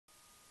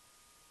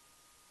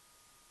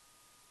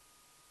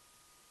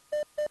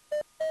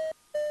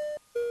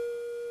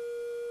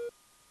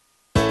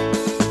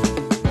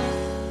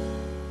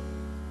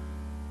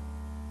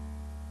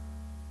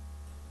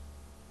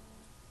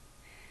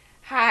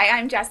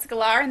I'm Jessica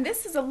Lahr, and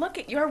this is a look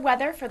at your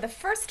weather for the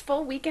first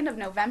full weekend of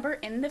November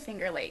in the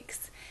Finger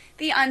Lakes.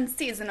 The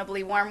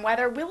unseasonably warm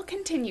weather will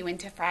continue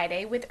into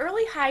Friday with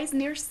early highs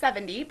near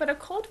 70, but a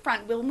cold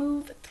front will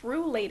move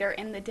through later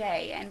in the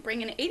day and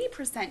bring an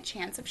 80%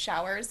 chance of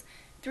showers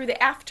through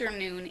the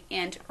afternoon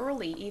and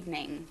early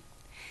evening.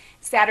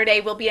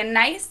 Saturday will be a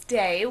nice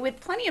day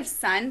with plenty of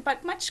sun,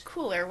 but much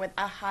cooler with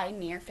a high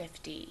near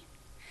 50.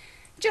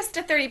 Just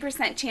a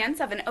 30% chance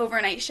of an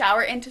overnight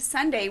shower into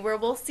Sunday where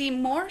we'll see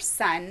more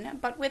sun,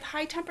 but with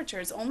high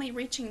temperatures only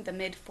reaching the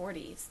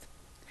mid-40s.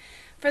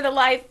 For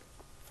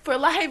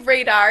live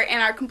radar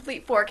and our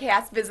complete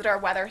forecast, visit our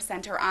weather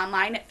center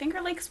online at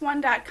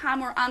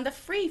fingerlakes1.com or on the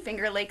free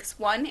Finger Lakes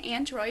One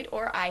Android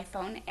or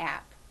iPhone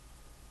app.